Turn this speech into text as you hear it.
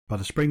By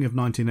the spring of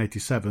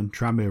 1987,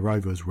 Tranmere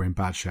Rovers were in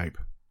bad shape.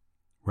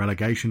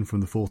 Relegation from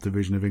the 4th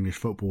Division of English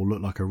football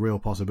looked like a real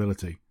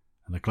possibility,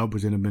 and the club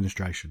was in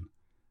administration,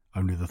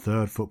 only the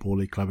 3rd Football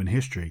League club in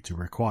history to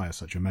require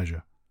such a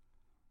measure.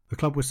 The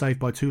club was saved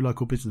by 2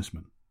 local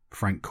businessmen,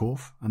 Frank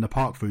Korf and the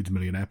Park Foods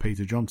millionaire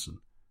Peter Johnson,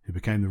 who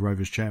became the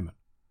Rovers chairman.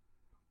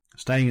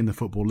 Staying in the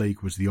Football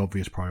League was the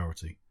obvious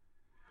priority.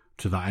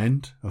 To that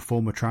end, a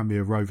former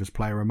Tranmere Rovers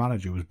player and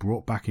manager was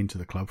brought back into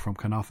the club from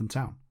Carnarvon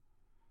Town.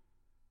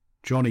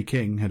 Johnny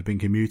King had been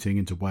commuting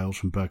into Wales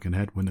from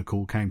Birkenhead when the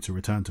call came to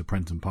return to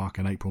Prenton Park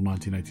in April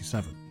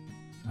 1987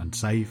 and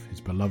save his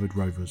beloved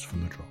Rovers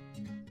from the drop.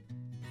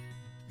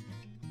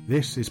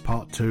 This is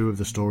part 2 of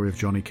the story of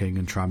Johnny King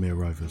and Tranmere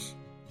Rovers.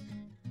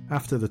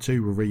 After the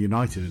two were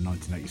reunited in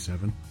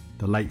 1987,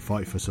 the late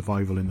fight for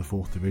survival in the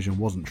 4th Division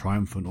wasn't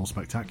triumphant or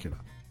spectacular.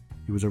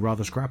 It was a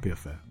rather scrappy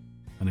affair,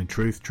 and in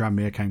truth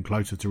Tranmere came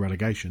closer to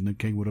relegation than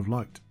King would have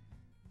liked.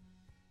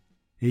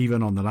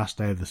 Even on the last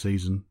day of the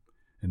season,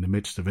 in the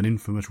midst of an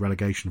infamous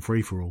relegation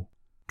free-for-all,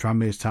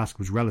 Tranmere's task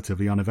was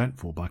relatively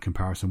uneventful by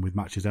comparison with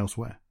matches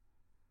elsewhere.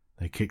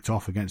 They kicked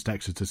off against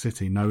Exeter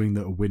City knowing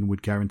that a win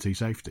would guarantee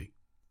safety.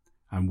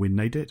 And win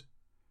they did.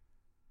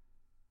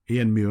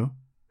 Ian Muir,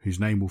 whose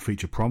name will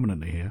feature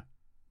prominently here,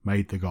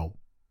 made the goal.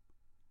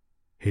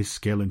 His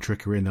skill and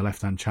trickery in the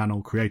left-hand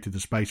channel created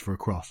the space for a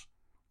cross,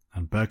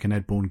 and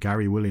Birkenhead-born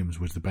Gary Williams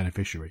was the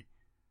beneficiary.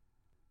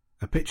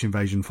 A pitch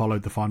invasion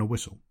followed the final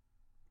whistle.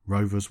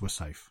 Rovers were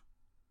safe.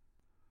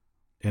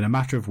 In a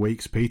matter of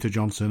weeks, Peter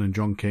Johnson and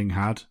John King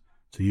had,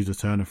 to use a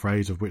turn of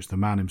phrase of which the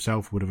man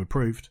himself would have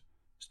approved,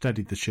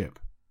 steadied the ship.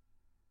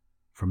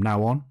 From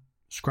now on,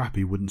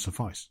 scrappy wouldn't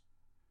suffice.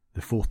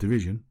 The 4th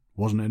Division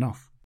wasn't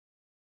enough.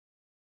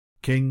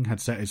 King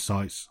had set his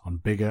sights on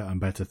bigger and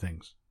better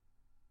things.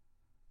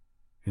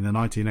 In the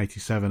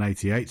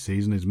 1987-88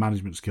 season, his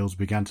management skills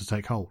began to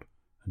take hold,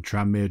 and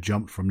Tranmere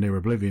jumped from near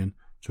oblivion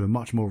to a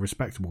much more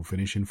respectable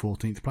finish in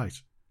 14th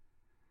place.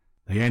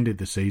 They ended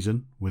the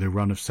season with a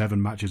run of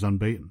 7 matches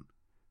unbeaten,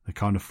 the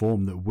kind of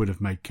form that would have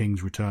made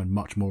King's return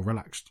much more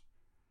relaxed.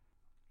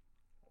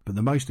 But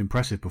the most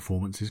impressive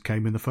performances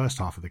came in the first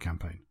half of the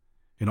campaign.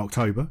 In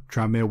October,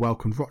 Tranmere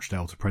welcomed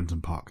Rochdale to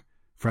Prenton Park,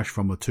 fresh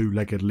from a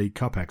 2-legged League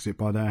Cup exit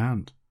by their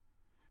hand.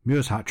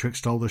 Muir's hat-trick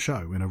stole the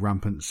show in a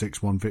rampant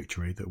 6-1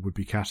 victory that would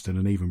be cast in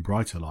an even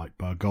brighter light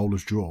by a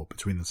goalless draw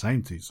between the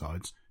same two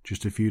sides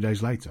just a few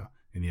days later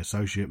in the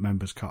Associate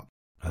Members' Cup,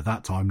 at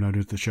that time known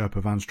as the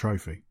Sherpa Vans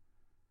Trophy.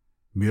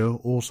 Muir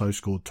also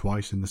scored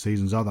twice in the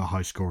season's other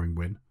high-scoring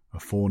win, a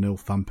 4-0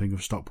 thumping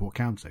of Stockport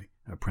County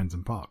at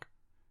Prenton Park,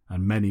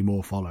 and many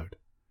more followed.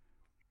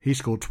 He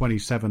scored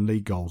 27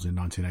 league goals in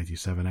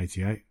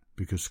 1987-88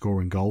 because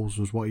scoring goals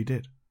was what he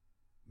did.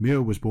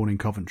 Muir was born in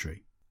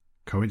Coventry,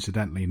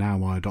 coincidentally now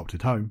my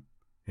adopted home,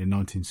 in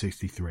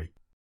 1963.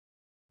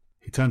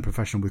 He turned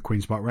professional with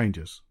Queen's Park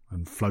Rangers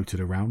and floated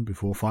around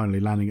before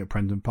finally landing at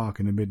Prenton Park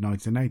in the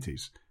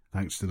mid-1980s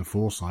thanks to the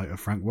foresight of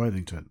Frank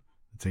Worthington,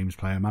 the team's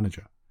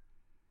player-manager.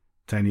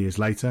 10 years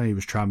later, he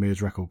was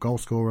Tranmere's record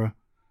goalscorer,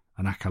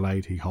 an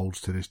accolade he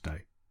holds to this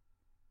day.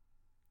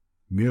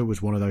 Muir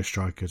was one of those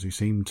strikers who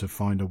seemed to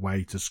find a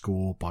way to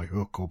score by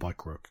hook or by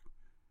crook.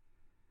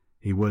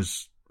 He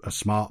was a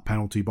smart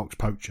penalty box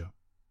poacher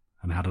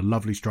and had a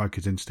lovely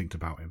striker's instinct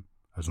about him,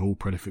 as all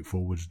prolific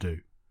forwards do.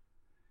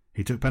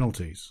 He took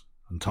penalties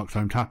and tucked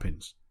home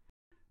tap-ins,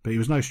 but he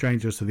was no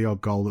stranger to the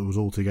odd goal that was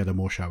altogether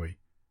more showy,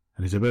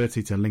 and his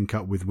ability to link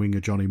up with winger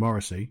Johnny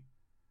Morrissey,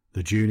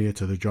 the junior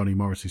to the Johnny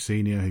Morrissey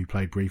senior who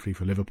played briefly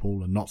for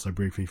Liverpool and not so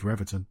briefly for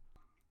Everton,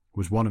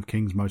 was one of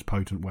King's most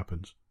potent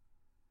weapons.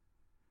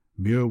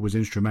 Muir was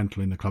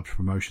instrumental in the club's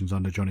promotions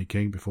under Johnny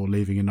King before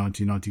leaving in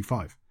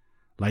 1995,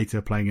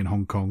 later playing in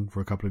Hong Kong for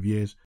a couple of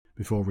years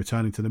before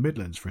returning to the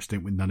Midlands for a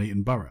stint with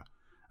Nuneaton Borough,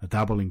 a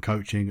dabble in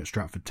coaching at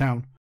Stratford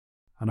Town,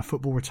 and a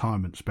football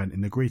retirement spent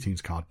in the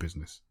greetings card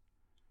business.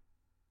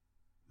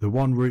 The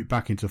one route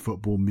back into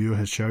football Muir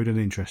has showed an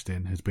interest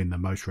in has been the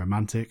most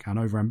romantic and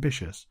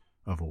overambitious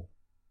of all,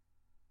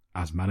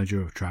 as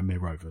manager of Tranmere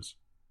Rovers.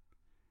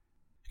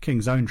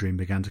 King's own dream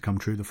began to come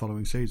true the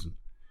following season.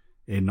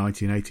 In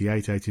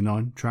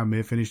 1988-89,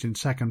 Tranmere finished in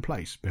 2nd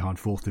place behind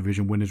 4th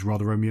Division winners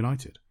Rotherham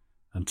United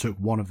and took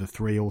one of the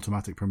 3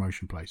 automatic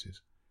promotion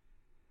places.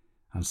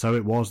 And so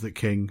it was that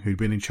King, who'd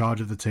been in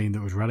charge of the team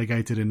that was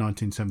relegated in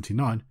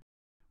 1979,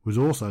 was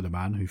also the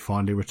man who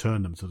finally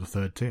returned them to the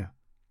 3rd tier.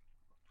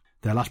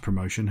 Their last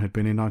promotion had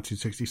been in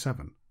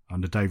 1967,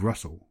 under Dave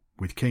Russell,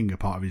 with King a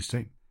part of his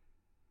team.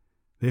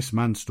 This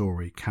man's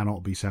story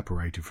cannot be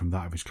separated from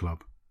that of his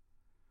club.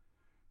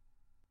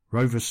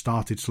 Rovers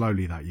started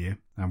slowly that year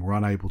and were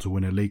unable to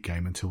win a league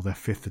game until their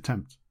 5th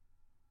attempt.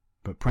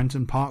 But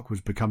Prenton Park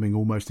was becoming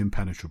almost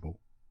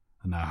impenetrable,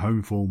 and their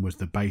home form was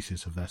the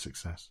basis of their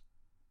success.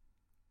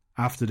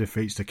 After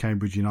defeats to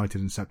Cambridge United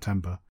in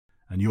September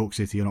and York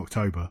City in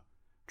October,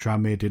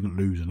 Tranmere didn't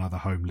lose another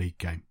home league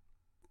game.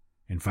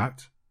 In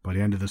fact, by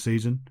the end of the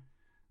season,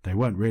 they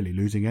weren't really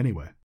losing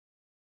anywhere.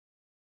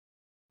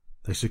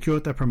 They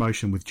secured their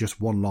promotion with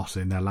just 1 loss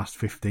in their last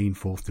 15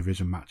 4th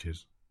Division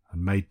matches,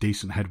 and made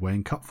decent headway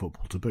in cup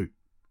football to boot.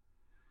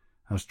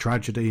 As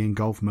tragedy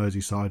engulfed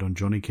Merseyside on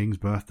Johnny King's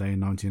birthday in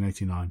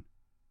 1989,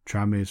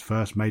 Tranmere's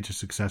first major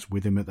success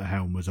with him at the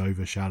helm was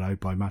overshadowed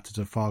by matters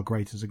of far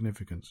greater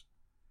significance.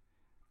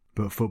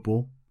 But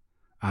football,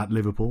 at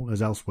Liverpool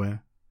as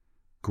elsewhere,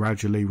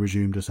 gradually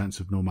resumed a sense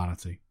of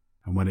normality,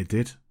 and when it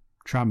did,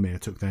 Tranmere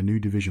took their new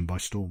division by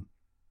storm.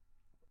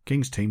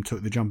 King's team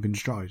took the jump in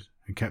stride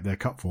and kept their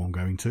cup form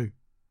going too.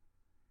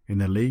 In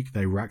the league,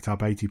 they racked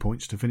up 80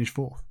 points to finish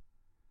fourth.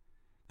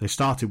 They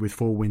started with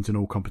 4 wins in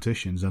all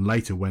competitions and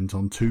later went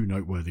on 2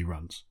 noteworthy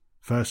runs.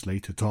 Firstly,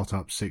 to tot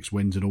up 6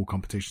 wins in all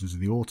competitions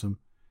in the autumn,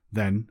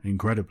 then,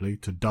 incredibly,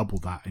 to double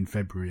that in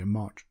February and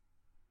March.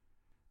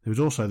 There was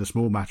also the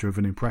small matter of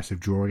an impressive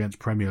draw against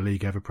Premier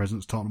League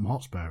ever-present Tottenham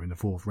Hotspur in the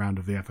 4th round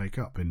of the FA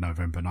Cup in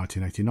November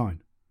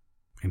 1989.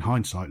 In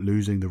hindsight,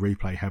 losing the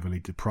replay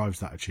heavily deprives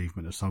that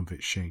achievement of some of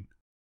its sheen.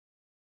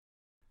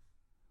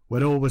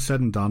 When all was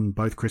said and done,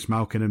 both Chris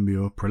Malkin and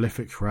Muir,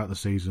 prolific throughout the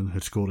season,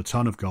 had scored a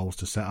ton of goals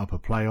to set up a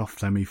playoff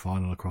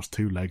semi-final across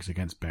 2 legs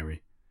against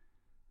Bury.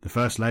 The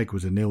first leg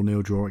was a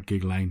 0-0 draw at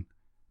Gig Lane,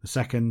 the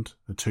second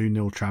a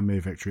 2-0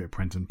 Tranmere victory at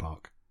Prenton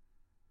Park.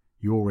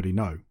 You already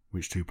know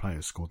which 2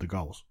 players scored the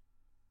goals.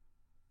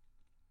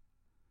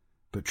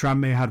 But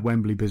Tranmere had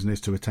Wembley business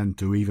to attend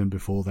to even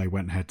before they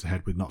went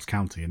head-to-head with Notts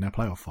County in their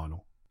playoff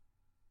final.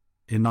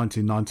 In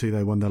 1990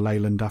 they won the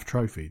Leyland Daft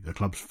Trophy, the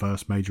club's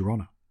first major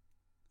honour.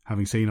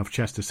 Having seen off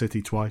Chester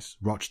City twice,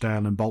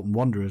 Rochdale and Bolton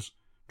Wanderers,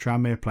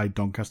 Tranmere played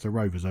Doncaster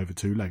Rovers over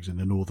 2 legs in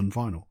the Northern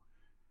Final.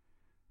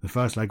 The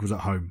first leg was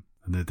at home,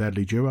 and the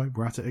deadly duo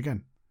were at it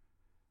again.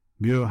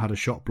 Muir had a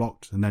shot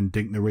blocked and then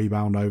dinked the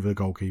rebound over the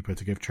goalkeeper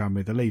to give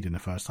Tranmere the lead in the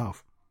first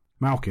half.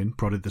 Malkin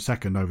prodded the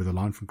second over the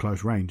line from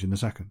close range in the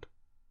second.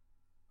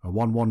 A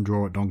 1-1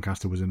 draw at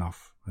Doncaster was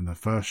enough, and the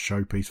first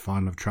showpiece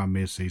final of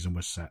Tranmere's season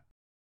was set.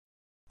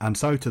 And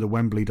so to the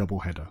Wembley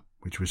doubleheader,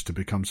 which was to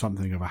become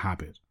something of a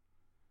habit.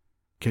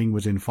 King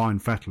was in fine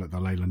fettle at the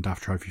Leyland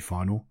Daft Trophy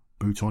final,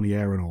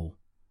 boutonniere and all.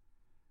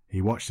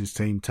 He watched his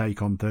team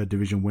take on 3rd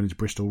Division winners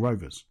Bristol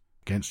Rovers,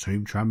 against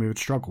whom Tranmere had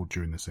struggled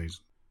during the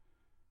season.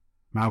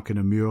 Malkin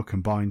and Muir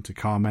combined to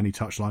calm any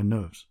touchline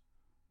nerves,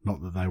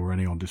 not that there were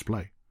any on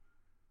display.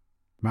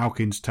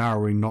 Malkin's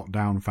towering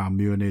knockdown found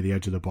Muir near the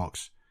edge of the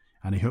box,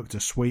 and he hooked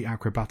a sweet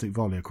acrobatic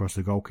volley across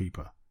the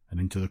goalkeeper and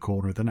into the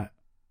corner of the net.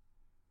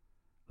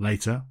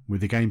 Later,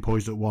 with the game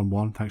poised at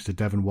 1-1 thanks to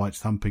Devon White's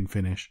thumping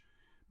finish,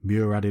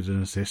 Muir added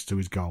an assist to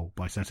his goal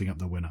by setting up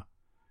the winner.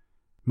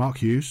 Mark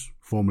Hughes,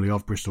 formerly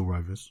of Bristol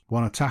Rovers,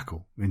 won a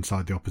tackle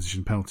inside the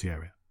opposition penalty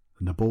area,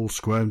 and the ball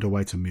squirmed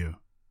away to Muir.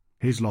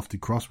 His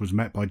lofted cross was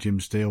met by Jim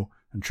Steele,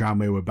 and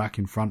Tranmere were back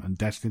in front and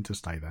destined to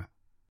stay there.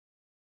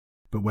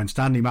 But when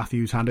Stanley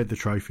Matthews handed the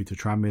trophy to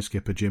Tranmere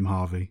skipper Jim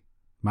Harvey,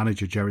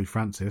 manager Jerry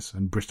Francis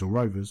and Bristol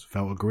Rovers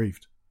felt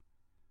aggrieved.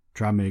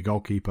 Tranmere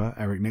goalkeeper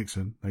Eric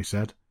Nixon, they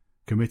said,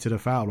 committed a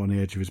foul on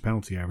the edge of his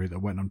penalty area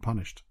that went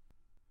unpunished.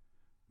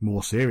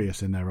 More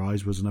serious in their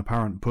eyes was an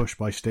apparent push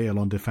by Steele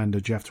on defender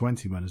Jeff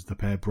Twentyman as the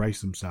pair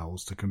braced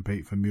themselves to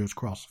compete for Muir's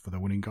cross for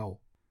the winning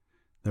goal.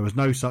 There was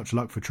no such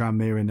luck for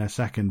Tranmere in their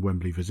second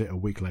Wembley visit a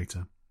week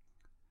later.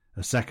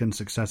 A second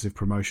successive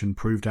promotion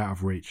proved out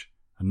of reach,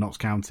 and Notts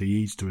County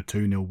eased to a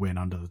 2-0 win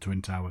under the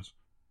Twin Towers.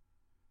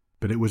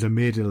 But it was a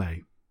mere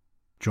delay.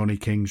 Johnny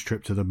King's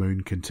trip to the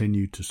moon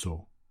continued to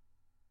soar.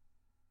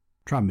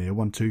 Tranmere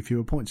won 2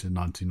 fewer points in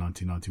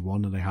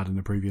 1990-91 than they had in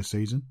the previous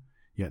season,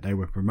 yet they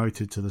were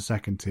promoted to the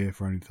second tier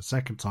for only the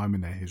second time in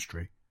their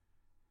history.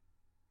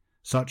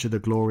 Such are the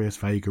glorious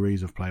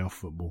vagaries of playoff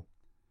football.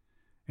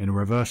 In a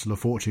reversal of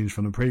fortunes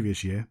from the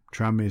previous year,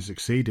 Tranmere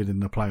succeeded in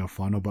the playoff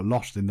final but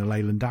lost in the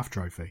Leyland Daft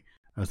Trophy,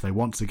 as they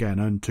once again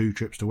earned 2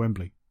 trips to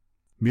Wembley.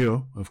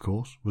 Muir, of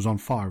course, was on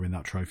fire in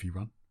that trophy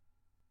run,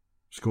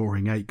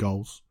 scoring 8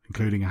 goals,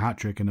 including a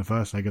hat-trick in the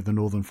first leg of the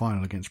Northern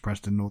Final against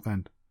Preston North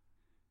End.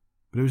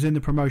 But it was in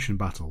the promotion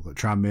battle that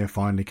Tranmere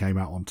finally came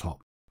out on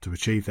top, to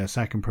achieve their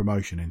second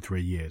promotion in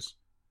 3 years.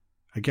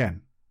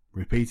 Again,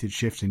 repeated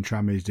shifts in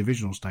Tranmere's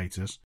divisional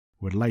status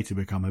would later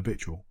become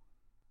habitual.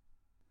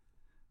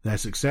 Their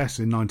success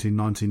in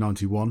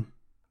 1990-91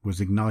 was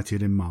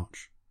ignited in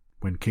March,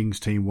 when King's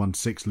team won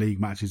 6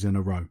 league matches in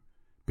a row,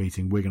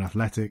 beating Wigan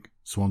Athletic,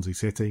 Swansea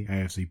City,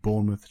 AFC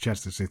Bournemouth,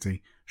 Chester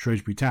City,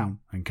 Shrewsbury Town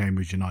and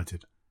Cambridge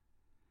United.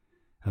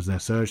 As their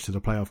surge to the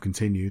playoff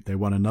continued, they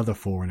won another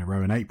 4 in a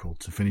row in April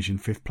to finish in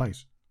 5th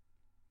place.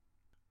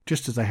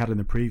 Just as they had in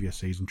the previous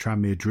season,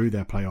 Tranmere drew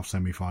their playoff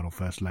semi-final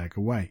first leg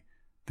away,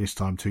 this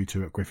time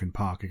 2-2 at Griffin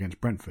Park against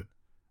Brentford,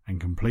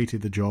 and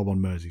completed the job on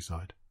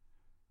Merseyside.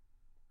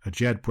 A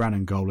Jed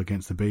Brannan goal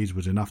against the Bees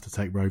was enough to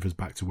take Rovers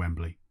back to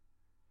Wembley.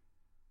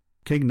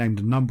 King named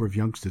a number of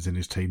youngsters in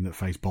his team that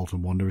faced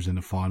Bolton Wanderers in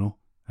the final,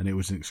 and it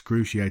was an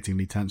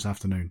excruciatingly tense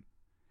afternoon.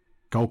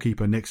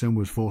 Goalkeeper Nixon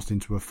was forced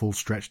into a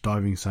full-stretch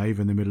diving save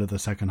in the middle of the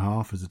second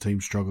half as the team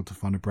struggled to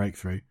find a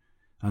breakthrough,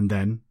 and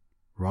then,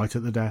 right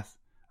at the death,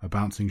 a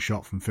bouncing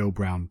shot from Phil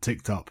Brown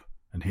ticked up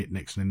and hit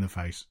Nixon in the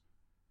face.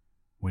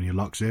 When your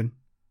luck's in,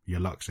 your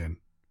luck's in.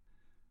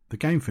 The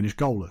game finished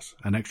goalless,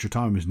 and extra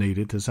time was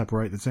needed to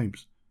separate the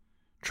teams.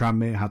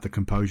 Tranmere had the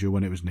composure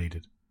when it was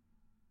needed.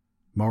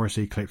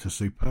 Morrissey clipped a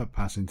superb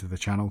pass into the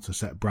channel to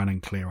set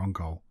Brannan clear on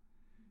goal.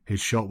 His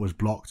shot was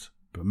blocked,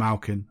 but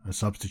Malkin, a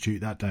substitute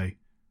that day,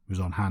 was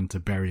on hand to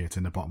bury it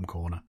in the bottom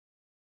corner.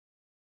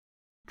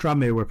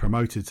 Tranmere were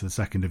promoted to the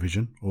second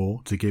division,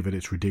 or, to give it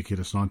its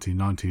ridiculous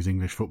 1990s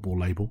English football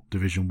label,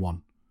 Division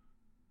 1.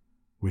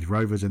 With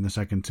Rovers in the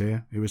second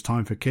tier, it was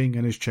time for King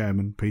and his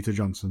chairman, Peter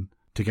Johnson,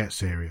 to get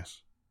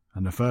serious,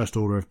 and the first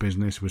order of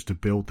business was to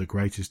build the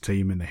greatest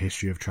team in the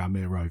history of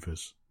Tranmere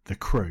Rovers, the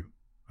crew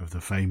of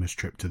the famous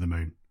trip to the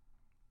moon.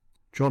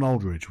 John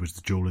Aldridge was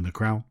the jewel in the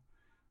crown,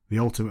 the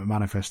ultimate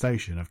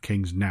manifestation of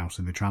King's nous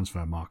in the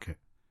transfer market.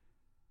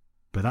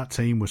 But that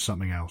team was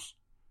something else.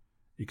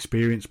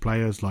 Experienced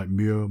players like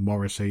Muir,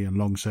 Morrissey and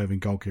long-serving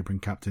goalkeeper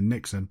and captain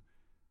Nixon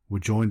were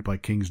joined by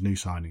King's new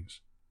signings.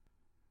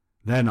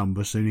 Their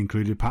number soon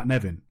included Pat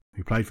Nevin,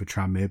 who played for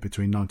Tranmere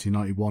between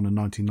 1991 and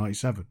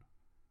 1997.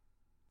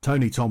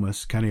 Tony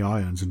Thomas, Kenny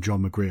Irons and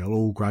John McGreal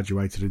all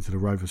graduated into the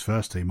Rovers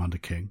first team under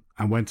King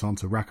and went on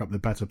to rack up the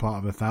better part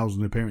of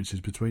 1,000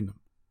 appearances between them.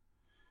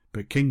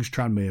 But King's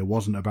Tranmere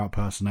wasn't about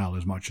personnel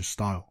as much as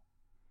style.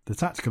 The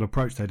tactical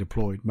approach they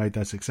deployed made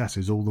their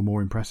successes all the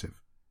more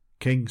impressive.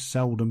 King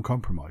seldom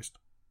compromised.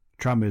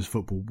 Tranmere's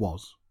football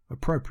was,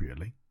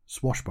 appropriately,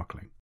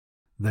 swashbuckling.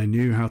 They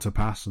knew how to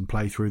pass and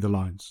play through the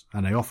lines,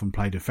 and they often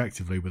played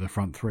effectively with a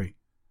front three.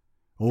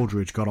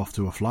 Aldridge got off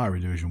to a flyer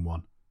in Division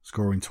 1,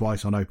 scoring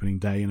twice on opening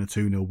day in a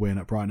 2-0 win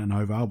at Brighton and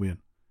Hove Albion.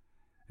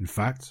 In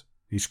fact,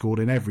 he scored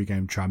in every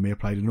game Tranmere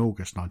played in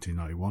August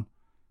 1991,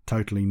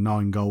 totalling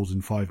 9 goals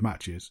in 5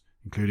 matches,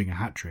 including a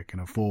hat-trick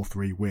and a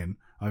 4-3 win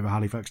over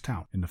Halifax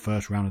Town in the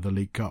first round of the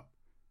League Cup.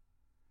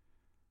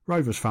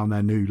 Rovers found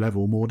their new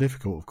level more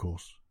difficult, of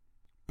course,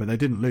 but they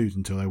didn't lose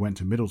until they went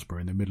to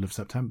Middlesbrough in the middle of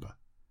September.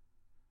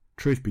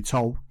 Truth be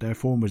told, their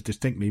form was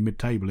distinctly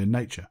mid-table in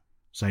nature,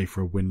 save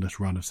for a winless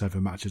run of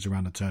 7 matches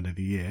around the turn of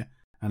the year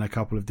and a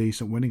couple of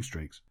decent winning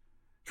streaks.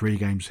 3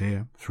 games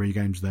here, 3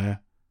 games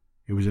there.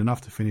 It was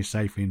enough to finish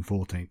safely in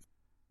 14th.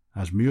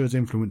 As Muir's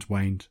influence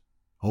waned,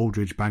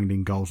 Aldridge banged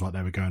in goals like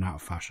they were going out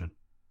of fashion.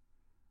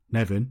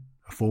 Nevin,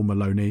 a former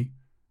loanee,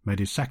 made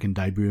his second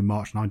debut in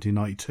March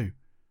 1992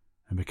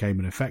 and became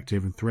an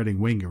effective and thrilling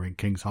winger in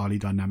King's highly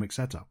dynamic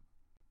setup.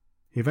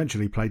 He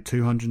eventually played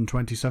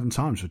 227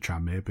 times for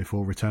Tranmere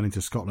before returning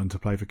to Scotland to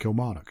play for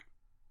Kilmarnock.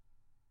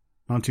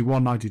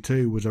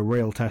 91-92 was a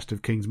real test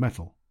of King's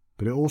mettle,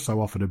 but it also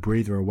offered a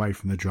breather away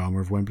from the drama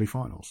of Wembley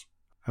finals.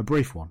 A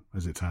brief one,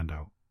 as it turned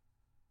out.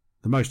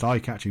 The most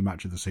eye-catching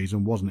match of the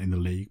season wasn't in the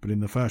league, but in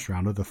the first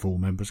round of the Full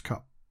Members'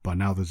 Cup, by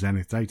now the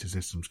Zenith Data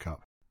Systems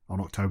Cup, on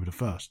October the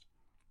 1st.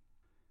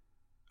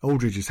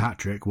 Aldridge's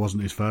hat-trick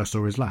wasn't his first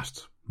or his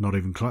last, not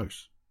even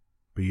close,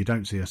 but you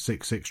don't see a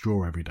 6-6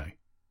 draw every day.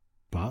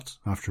 But,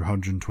 after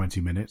 120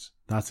 minutes,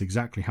 that's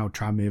exactly how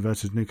Tranmere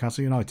vs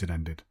Newcastle United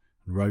ended,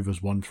 and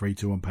Rovers won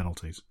 3-2 on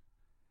penalties.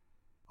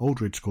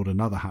 Aldridge scored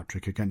another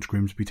hat-trick against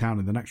Grimsby Town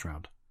in the next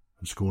round,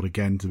 and scored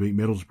again to beat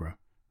Middlesbrough,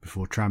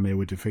 before Tranmere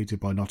were defeated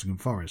by Nottingham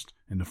Forest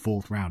in the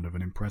 4th round of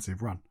an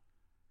impressive run.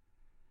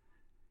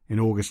 In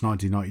August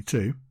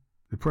 1992,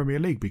 the Premier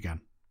League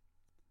began.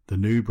 The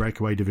new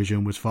breakaway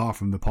division was far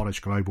from the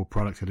polished global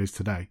product it is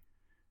today,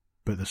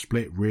 but the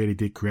split really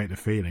did create the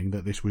feeling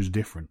that this was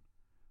different.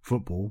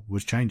 Football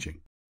was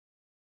changing.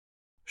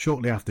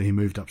 Shortly after he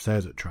moved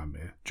upstairs at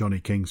Tranmere, Johnny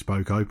King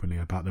spoke openly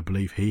about the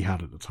belief he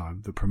had at the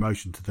time that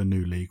promotion to the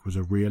new league was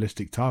a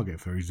realistic target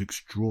for his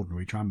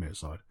extraordinary Tranmere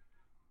side.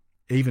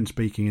 Even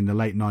speaking in the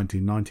late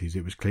 1990s,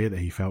 it was clear that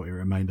he felt it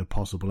remained a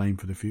possible aim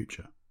for the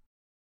future.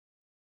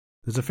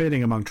 There's a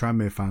feeling among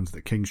Tranmere fans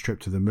that King's trip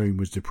to the moon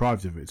was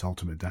deprived of its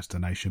ultimate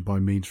destination by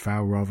means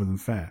foul rather than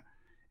fair.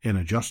 In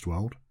a just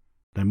world,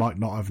 they might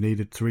not have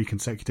needed 3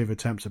 consecutive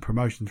attempts at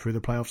promotion through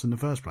the playoffs in the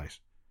first place.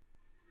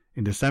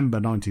 In December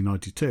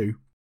 1992,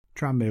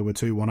 Tranmere were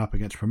 2-1 up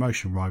against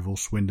promotion rival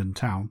Swindon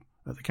Town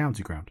at the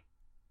county ground.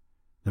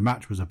 The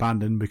match was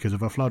abandoned because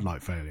of a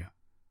floodlight failure.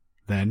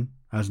 Then,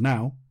 as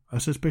now,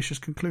 a suspicious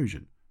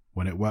conclusion,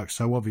 when it worked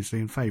so obviously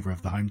in favour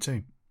of the home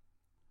team.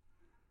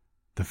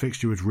 The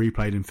fixture was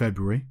replayed in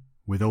February,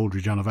 with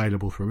Aldridge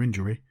unavailable through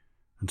injury,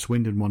 and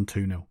Swindon won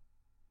 2-0.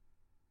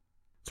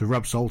 To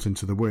rub salt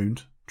into the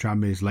wound,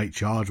 Tranmere's late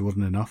charge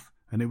wasn't enough,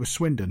 and it was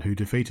Swindon who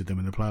defeated them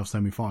in the playoff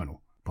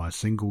semi-final by a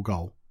single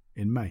goal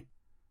in May.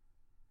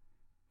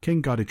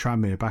 King guided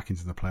Tranmere back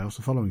into the playoffs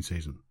the following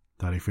season,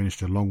 though they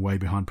finished a long way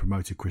behind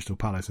promoted Crystal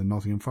Palace and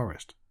Nottingham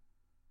Forest.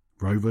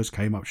 Rovers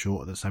came up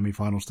short at the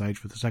semi-final stage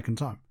for the second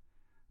time,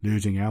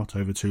 losing out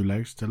over 2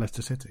 legs to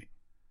Leicester City.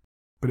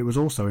 But it was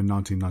also in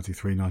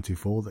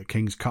 1993-94 that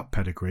King's Cup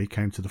pedigree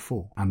came to the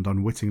fore and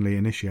unwittingly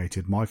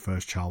initiated my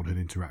first childhood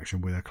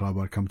interaction with a club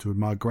I'd come to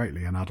admire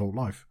greatly in adult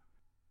life.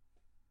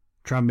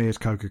 Tranmere's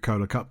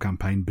Coca-Cola Cup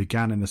campaign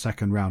began in the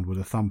second round with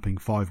a thumping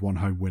 5-1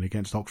 home win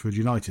against Oxford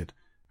United,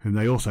 whom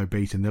they also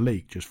beat in the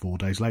league just 4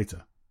 days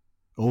later.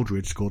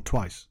 Aldridge scored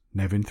twice,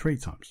 Nevin 3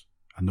 times,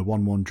 and the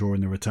 1-1 draw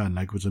in the return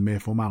leg was a mere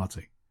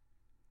formality.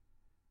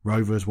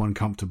 Rovers won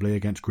comfortably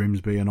against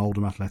Grimsby and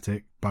Oldham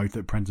Athletic, both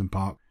at Prenton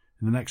Park,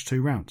 in the next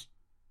 2 rounds,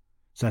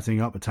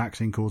 setting up a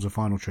taxing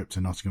quarter-final trip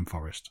to Nottingham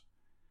Forest.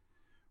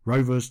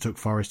 Rovers took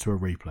Forest to a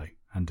replay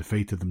and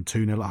defeated them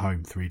 2-0 at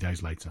home 3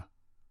 days later.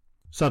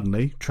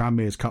 Suddenly,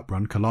 Tranmere's cup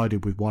run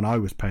collided with one I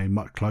was paying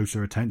much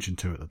closer attention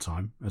to at the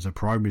time as a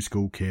primary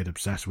school kid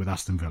obsessed with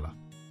Aston Villa.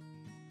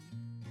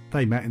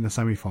 They met in the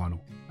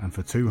semi-final, and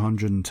for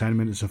 210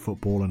 minutes of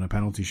football and a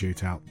penalty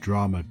shootout,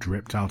 drama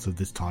dripped out of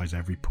this tie's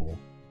every pore.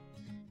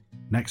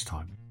 Next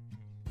time,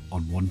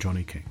 on One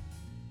Johnny King.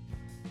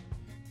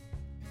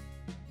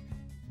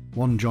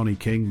 One Johnny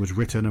King was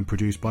written and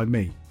produced by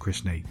me,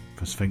 Chris Nee,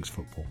 for Sphinx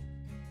Football.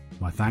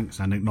 My thanks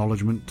and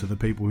acknowledgement to the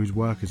people whose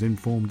work has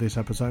informed this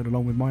episode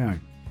along with my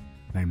own,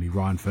 namely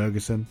Ryan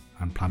Ferguson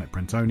and Planet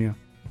Prentonia,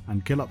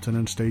 and Gil Upton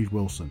and Steve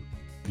Wilson,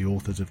 the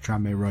authors of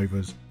Tranmere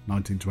Rovers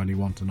 1921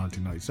 to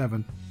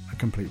 1997, A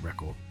Complete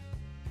Record.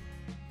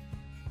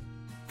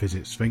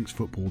 Visit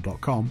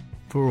sphinxfootball.com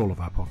for all of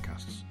our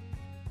podcasts.